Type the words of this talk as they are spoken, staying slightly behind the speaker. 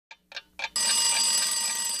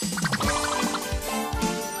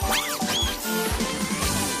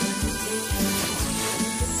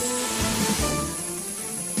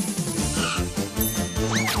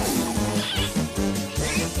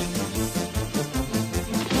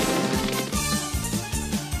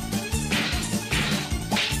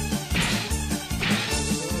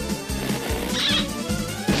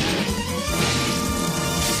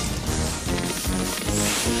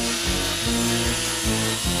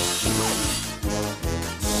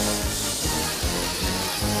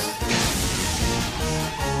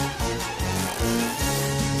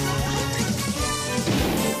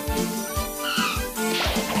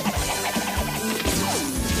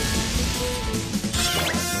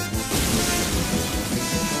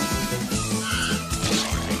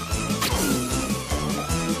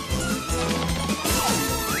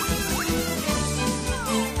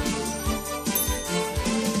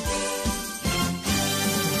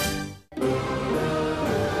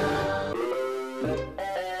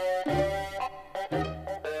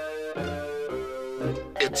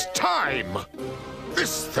time!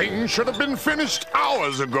 This thing should have been finished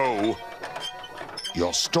hours ago.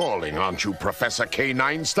 You're stalling, aren't you, Professor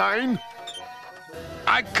K-Einstein?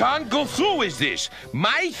 I can't go through with this.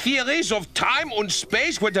 My theories of time and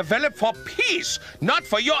space were developed for peace, not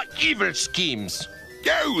for your evil schemes.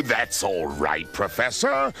 Oh, that's all right,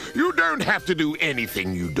 Professor. You don't have to do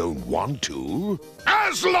anything you don't want to.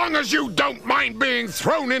 As long as you don't mind being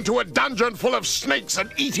thrown into a dungeon full of snakes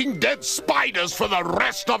and eating dead spiders for the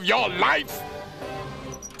rest of your life.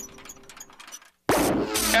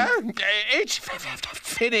 It's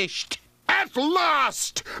finished. At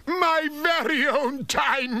last! My very own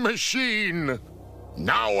time machine!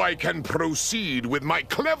 Now I can proceed with my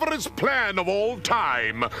cleverest plan of all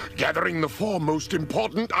time, gathering the 4 most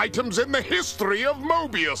important items in the history of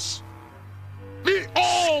Mobius. The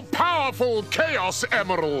all-powerful Chaos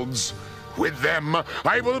Emeralds. With them,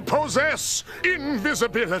 I will possess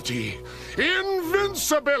invisibility,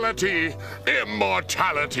 invincibility,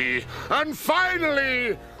 immortality, and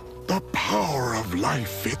finally, the power of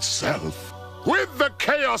life itself. With the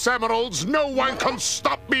Chaos Emeralds, no one can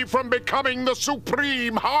stop me from becoming the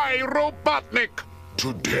supreme High Robotnik.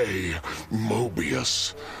 Today,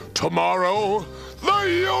 Mobius. Tomorrow, the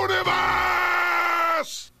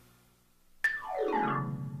universe!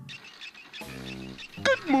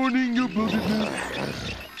 Good morning, you bloody.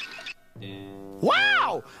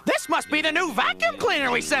 Wow! This must be the new vacuum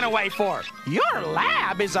cleaner we sent away for. Your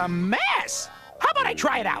lab is a mess. How about I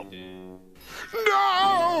try it out?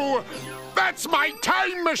 No! That's my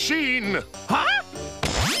time machine! Huh?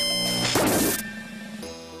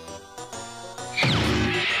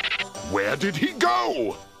 Where did he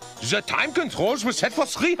go? The time controls were set for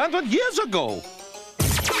 300 years ago.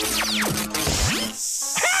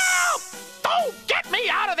 Help! Oh, get me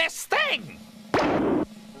out of this thing!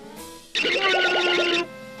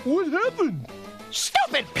 What happened?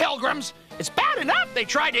 Stupid pilgrims! It's bad enough they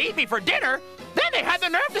tried to eat me for dinner. Then they had the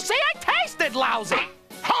nerve to say I tasted lousy.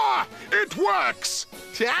 Ha! It works!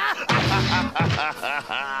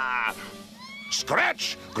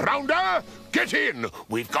 Scratch! Grounder! Get in!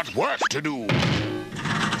 We've got work to do!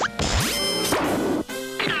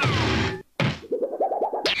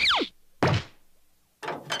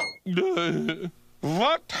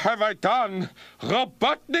 What have I done?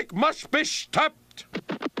 Robotnik must be stopped!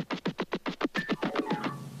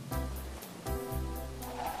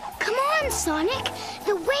 Come on, Sonic!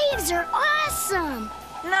 The waves are awesome!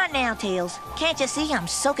 Not now, Tails. Can't you see I'm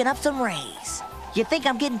soaking up some rays? You think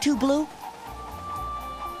I'm getting too blue?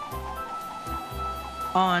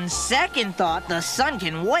 On second thought, the sun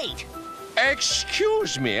can wait.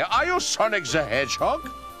 Excuse me, are you Sonic the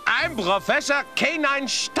Hedgehog? I'm Professor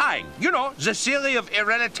K-Einstein. You know, the theory of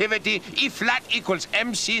irrelativity, E flat equals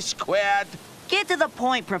MC squared. Get to the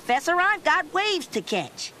point, Professor. I've got waves to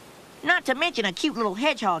catch. Not to mention a cute little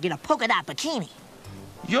hedgehog in a polka dot bikini.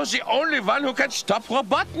 You're the only one who can stop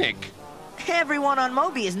Robotnik. Everyone on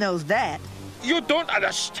Mobius knows that. You don't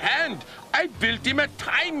understand. I built him a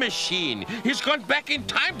time machine. He's gone back in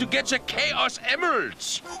time to get the Chaos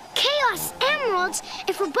Emeralds. Chaos Emeralds?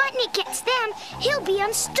 If Robotnik gets them, he'll be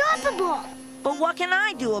unstoppable. But what can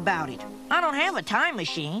I do about it? I don't have a time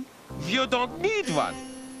machine. You don't need one.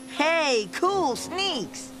 Hey, cool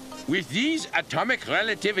sneaks. With these atomic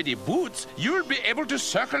relativity boots, you'll be able to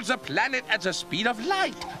circle the planet at the speed of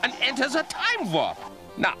light and enter the time warp.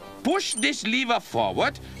 Now, push this lever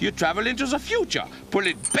forward, you travel into the future. Pull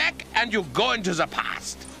it back, and you go into the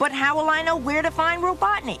past. But how will I know where to find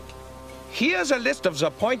Robotnik? Here's a list of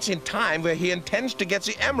the points in time where he intends to get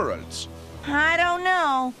the emeralds. I don't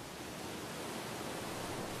know.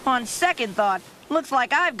 On second thought, looks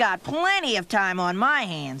like I've got plenty of time on my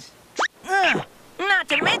hands. Ugh, not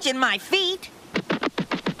to mention my feet.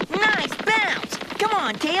 Nice bounce. Come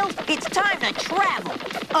on, Tails. It's time to travel.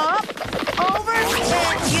 Up, over, and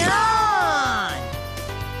beyond.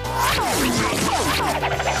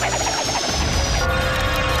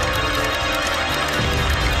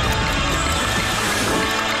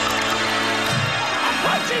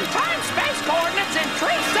 Approaching time-space coordinates in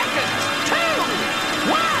 3 seconds. 2,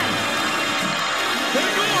 1.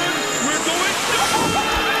 Hang on, we're going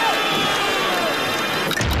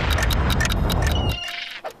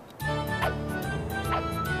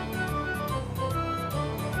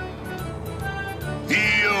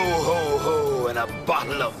Yo-ho-ho and a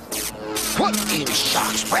bottle of... What in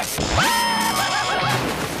shark's breath?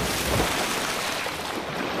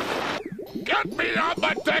 Get me on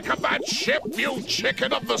the deck of that ship, you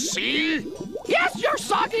chicken of the sea! Yes, your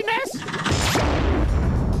sogginess.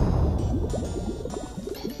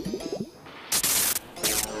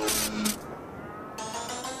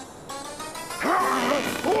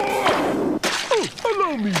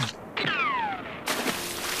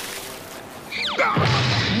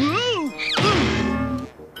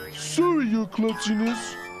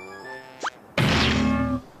 klutziness.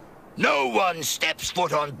 No one steps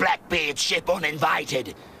foot on Blackbeard's ship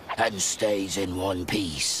uninvited and stays in one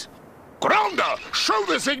piece. Grounder, show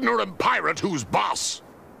this ignorant pirate who's boss.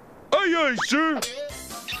 Aye, aye, sir.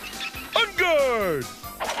 On guard!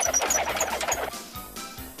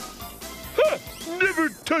 Ha! Never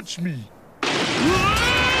touch me.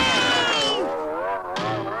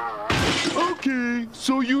 Okay,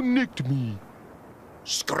 so you nicked me.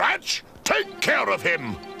 Scratch, take care of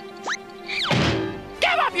him.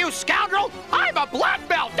 Give up, you scoundrel! I'm a black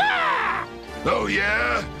belt! Ah! Oh,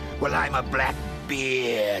 yeah? Well, I'm a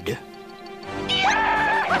Blackbeard.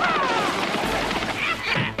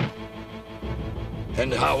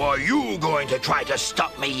 And how are you going to try to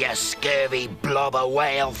stop me, you scurvy blubber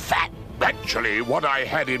whale fat? Actually, what I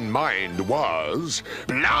had in mind was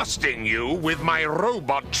blasting you with my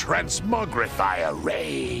robot transmogrifier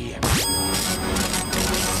ray.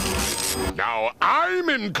 Now I'm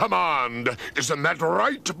in command. Isn't that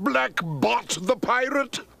right, Black Bot the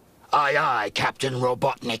pirate? Aye, aye, Captain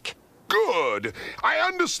Robotnik. Good. I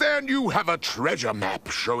understand you have a treasure map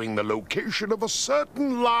showing the location of a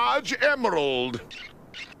certain large emerald.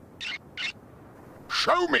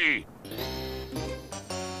 Show me.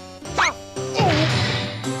 Ah!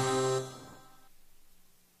 Oh!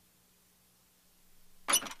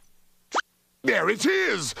 There it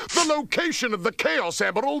is! The location of the Chaos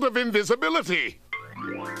Emerald of Invisibility.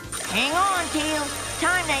 Hang on, Tails.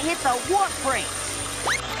 Time to hit the warp brakes.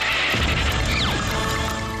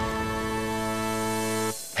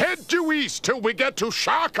 Head due east till we get to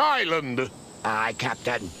Shark Island. Aye,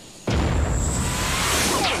 Captain.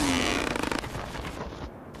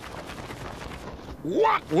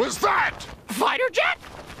 What was that? Fighter jet?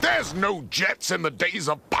 There's no jets in the days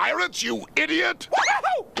of pirates, you idiot!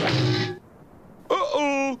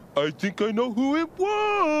 Uh-oh, I think I know who it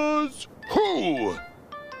was. Who?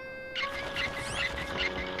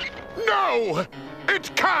 No!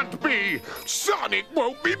 It can't be! Sonic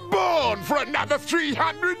won't be born for another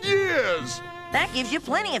 300 years! That gives you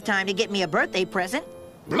plenty of time to get me a birthday present.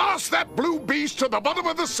 Blast that blue beast to the bottom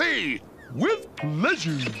of the sea! With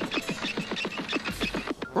pleasure.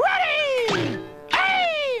 Ready!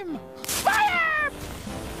 Aim! Fire!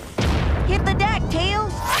 Hit the deck,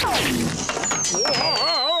 Tails.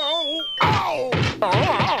 Whoa! Ow!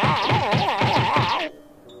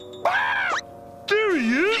 There he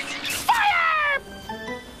is. Fire!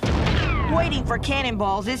 Waiting for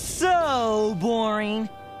cannonballs is so boring.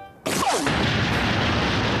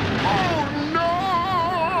 Oh, no!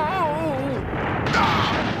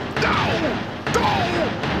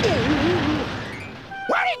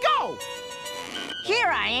 Where'd he go? Here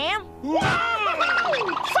I am.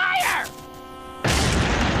 Fire!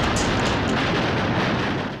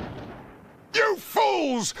 You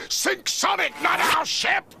fools! Sink Sonic, not our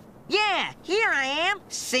ship! Yeah, here I am.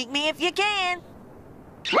 Sink me if you can.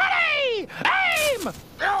 Ready! Aim!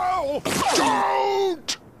 No!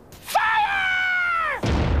 Don't! Fire!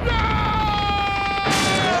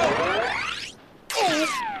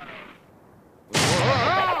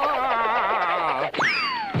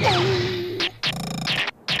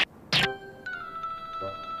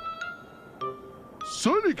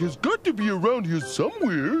 Sonic has got to be around here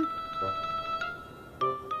somewhere.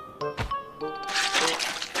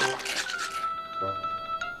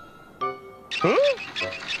 Huh?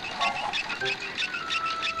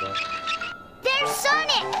 There's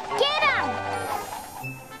Sonic! Get him!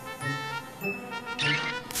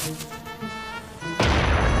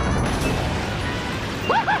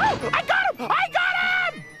 Woo-hoo-hoo! I got him! I got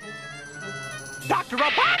him! Dr.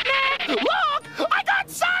 Robotnik! Look! I got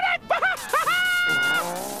Sonic!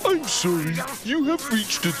 I'm sorry, you have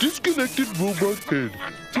reached a disconnected robot head.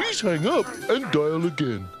 Please hang up and dial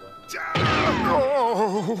again.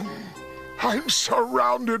 Oh, I'm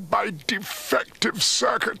surrounded by defective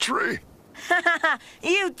circuitry.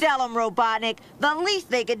 You tell them, Robotnik. The least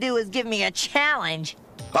they could do is give me a challenge.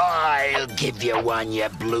 I'll give you one, you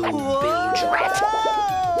blue bilge rat.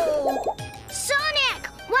 Whoa! Sonic!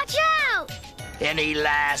 Watch out! Any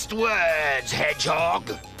last words,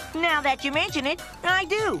 Hedgehog? Now that you mention it, I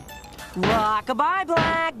do. Rock-a-bye,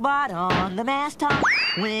 Blackbot on the mast top.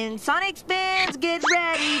 When Sonic spins, get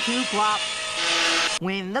ready to plop.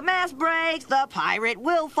 When the mast breaks, the pirate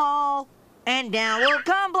will fall. And down will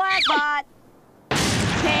come Blackbot.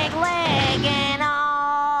 Peg leg and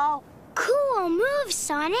all. Cool move,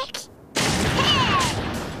 Sonic. Hey!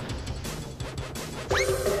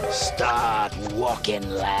 Start walking,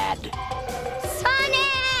 lad.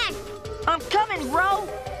 Sonic! I'm coming, bro.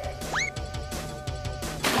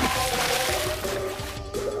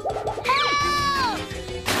 Help!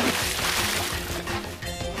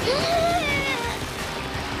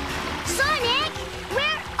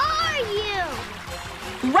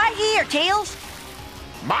 Tails?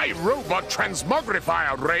 My robot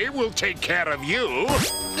transmogrifier ray will take care of you.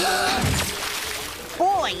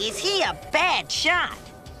 Boy, is he a bad shot.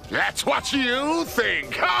 That's what you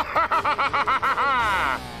think.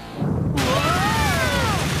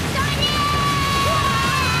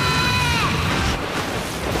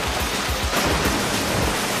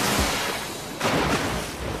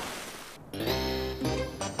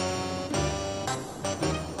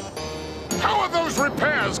 How are those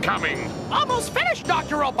repairs coming? Almost finished,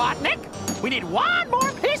 Dr. Robotnik. We need one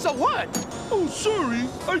more piece of wood. Oh, sorry.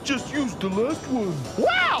 I just used the last one.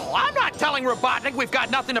 Well, I'm not telling Robotnik we've got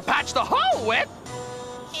nothing to patch the hole with.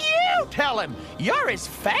 You tell him. You're his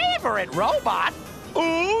favorite robot.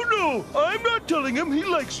 Oh, no. I'm not telling him. He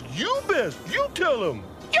likes you best. You tell him.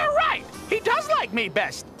 You're right. He does like me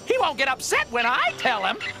best. He won't get upset when I tell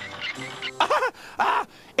him.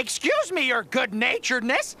 Excuse me, your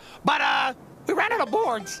good-naturedness, but, we ran out of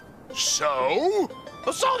boards. So?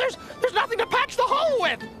 So there's nothing to patch the hole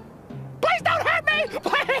with. Please don't hurt me!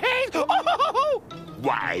 Please! Oh!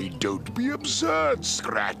 Why, don't be absurd,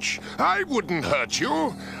 Scratch. I wouldn't hurt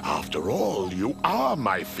you. After all, you are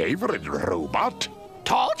my favorite robot.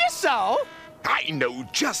 Told you so. I know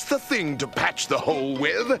just the thing to patch the hole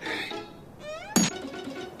with.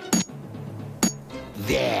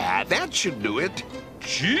 There, that should do it.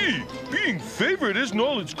 Gee, being favorite isn't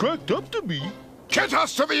all it's cracked up to be. Get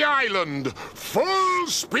us to the island! Full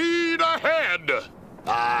speed ahead!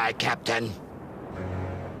 Aye, Captain.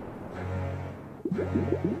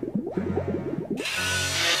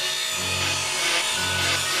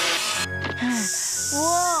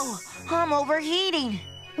 Whoa, I'm overheating.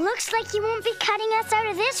 Looks like you won't be cutting us out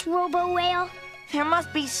of this, Robo-Whale. There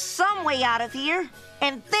must be some way out of here.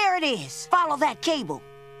 And there it is. Follow that cable.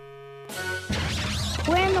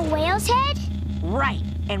 We're in the whale's head? Right.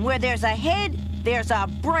 And where there's a head, there's a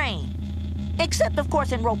brain. Except, of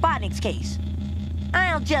course, in Robotnik's case.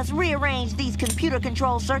 I'll just rearrange these computer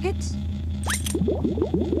control circuits.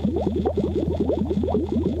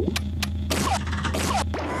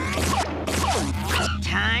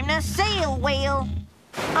 Time to sail, whale.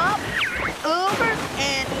 Up, over,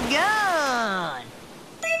 and gone.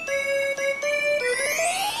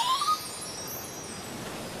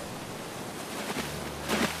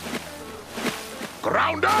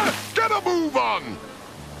 Grounder, get a move on!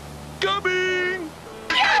 Coming!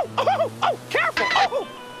 Oh, careful! Oh.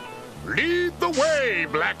 Lead the way,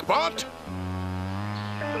 Blackbot!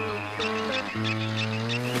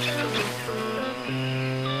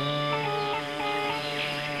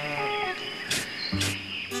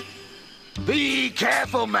 Be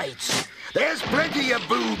careful, mates. There's plenty of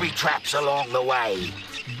booby traps along the way.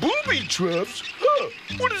 Booby traps? Huh?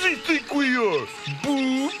 What does he think we are?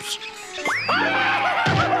 Boobs?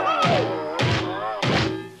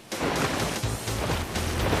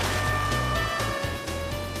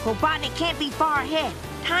 Robotnik can't be far ahead.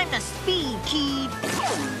 Time to speed, kid.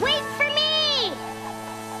 Wait for me!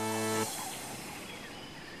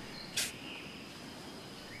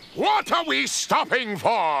 What are we stopping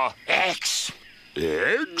for? X.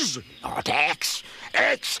 Eggs? Not X.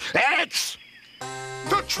 X. X.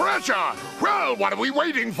 The treasure! Well, what are we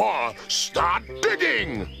waiting for? Start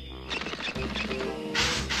digging!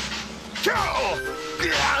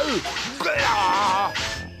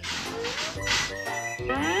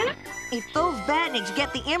 If those badniks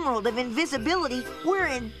get the Emerald of Invisibility, we're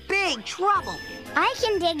in big trouble. I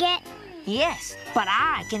can dig it. Yes, but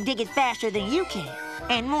I can dig it faster than you can.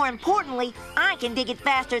 And more importantly, I can dig it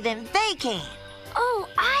faster than they can. Oh,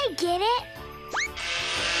 I get it.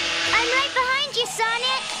 I'm right behind you,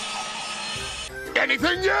 Sonic.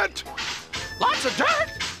 Anything yet? Lots of dirt.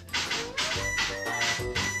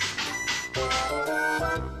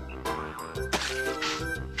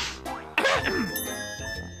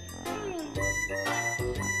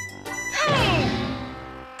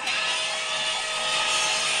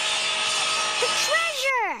 The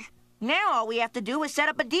treasure! Now all we have to do is set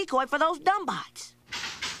up a decoy for those dumbbots.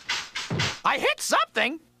 I hit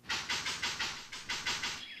something.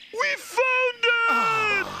 We found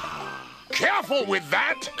it! Careful with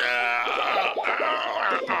that!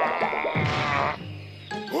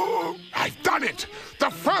 Oh, I've done it! The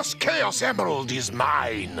first Chaos Emerald is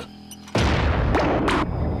mine!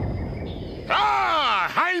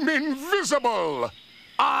 Ah! I'm invisible!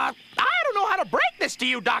 I don't know how to break this to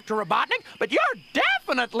you, Dr. Robotnik, but you're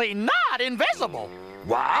definitely not invisible.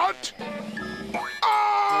 What?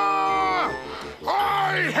 Ah!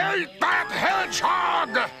 I hate that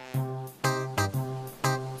hedgehog!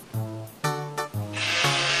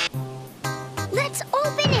 Let's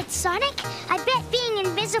open it, Sonic. I bet being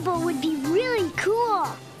invisible would be really cool.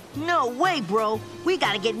 No way, bro. We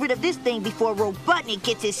gotta get rid of this thing before Robotnik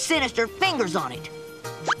gets his sinister fingers on it.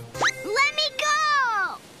 Let me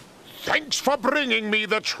go! Thanks for bringing me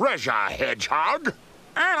the treasure, Hedgehog.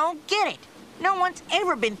 I don't get it. No one's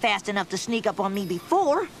ever been fast enough to sneak up on me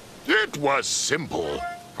before. It was simple.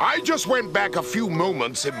 I just went back a few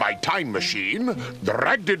moments in my time machine,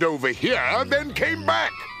 dragged it over here, then came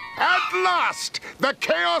back. At last, the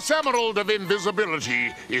Chaos Emerald of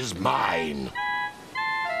Invisibility is mine.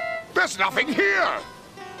 There's nothing here.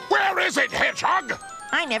 Where is it, Hedgehog?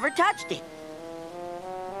 I never touched it.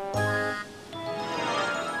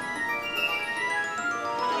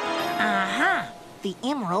 Uh-huh. The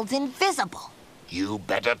emerald's invisible. You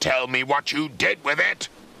better tell me what you did with it.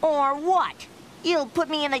 Or what? You'll put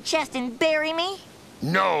me in the chest and bury me?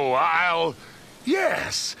 No,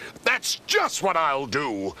 Yes, that's just what I'll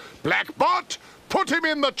do. Blackbot, put him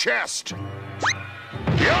in the chest.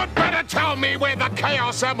 You'd better tell me where the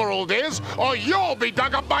Chaos Emerald is, or you'll be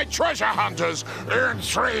dug up by treasure hunters. In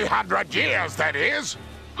 300 years, that is.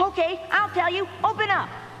 Okay, I'll tell you. Open up.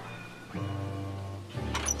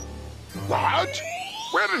 What?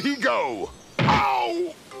 Where did he go?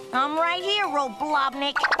 Oh! I'm right here,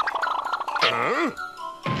 Robotnik. Huh?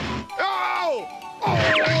 Oh!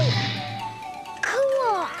 Oh!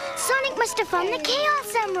 Cool! Sonic must have found the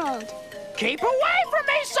Chaos Emerald. Keep away from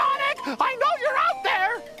me, Sonic! I know you're out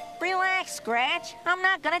there! Relax, Scratch. I'm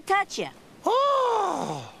not gonna touch you.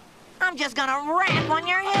 Oh! I'm just gonna rap on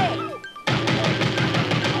your head.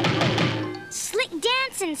 Slick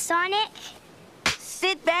dancing, Sonic.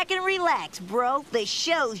 Sit back and relax, bro. The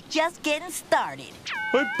show's just getting started.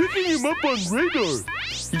 I'm picking him up on radar.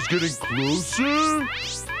 He's getting closer.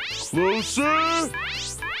 Closer.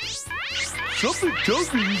 Something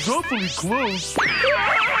tells me he's awfully close.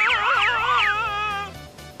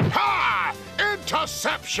 Ha!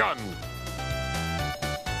 Interception!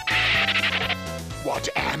 What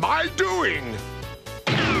am I doing?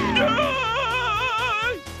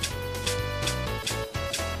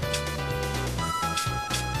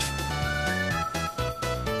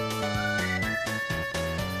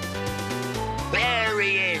 There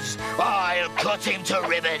he is. I'll cut him to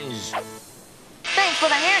ribbons. Thanks for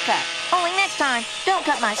the haircut. Only next time, don't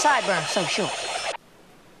cut my sideburns so short.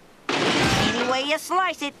 Any way you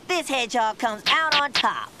slice it, this hedgehog comes out on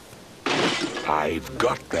top. I've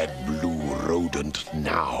got that blue rodent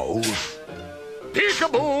now.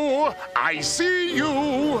 Peekaboo! I see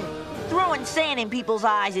you! Throwing sand in people's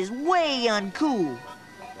eyes is way uncool.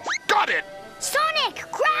 Got it! Sonic,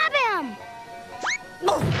 grab him!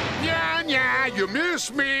 Yeah, you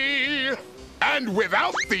miss me! And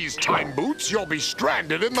without these time boots, you'll be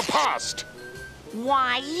stranded in the past.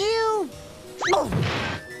 Why, you...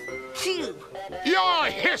 Phew. You're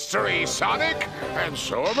history, Sonic, and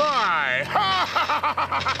so am I.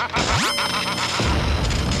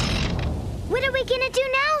 What are we gonna do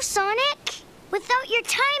now, Sonic? Without your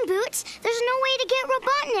time boots, there's no way to get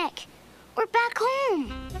Robotnik. We're back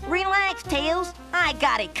home. Relax, Tails. I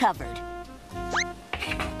got it covered.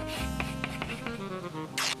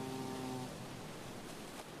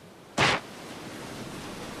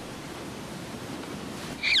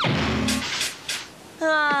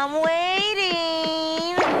 I'm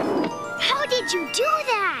waiting. How did you do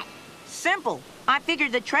that? Simple. I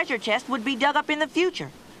figured the treasure chest would be dug up in the future.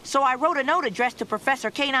 So I wrote a note addressed to Professor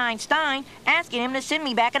K9 Stein, asking him to send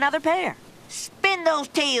me back another pair. Spin those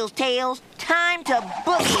tails, Tails. Time to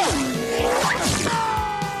boogie.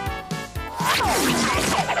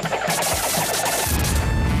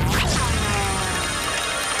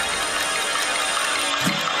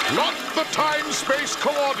 Not the time-space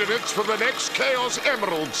coordinates for the next Chaos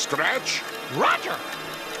Emerald, Scratch. Roger!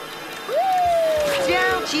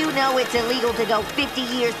 Don't you know it's illegal to go 50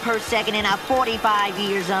 years per second in a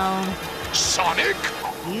 45-year zone? Sonic?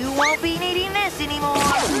 You won't be needing this anymore.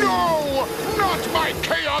 No! Not my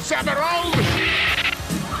Chaos Emerald!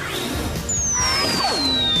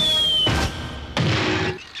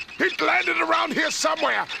 It landed around here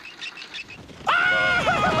somewhere.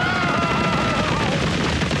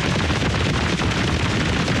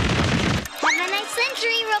 Have a nice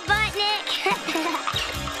century, Robotnik.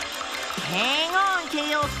 Hang on,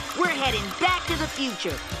 Tails. We're heading back to the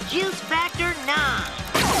future. Juice Factor 9.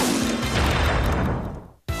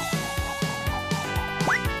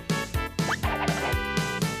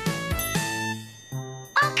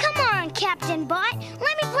 Oh, come on, Captain Bot.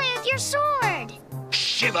 Let me play with your sword.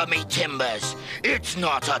 Shiver me timbers. It's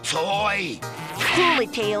not a toy. Cool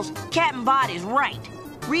it, Tails. Captain Bot is right.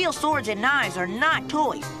 Real swords and knives are not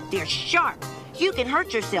toys. They're sharp. You can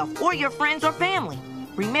hurt yourself or your friends or family.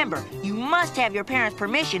 Remember, you must have your parents'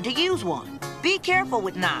 permission to use one. Be careful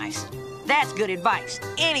with knives. That's good advice,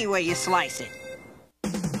 any way you slice it.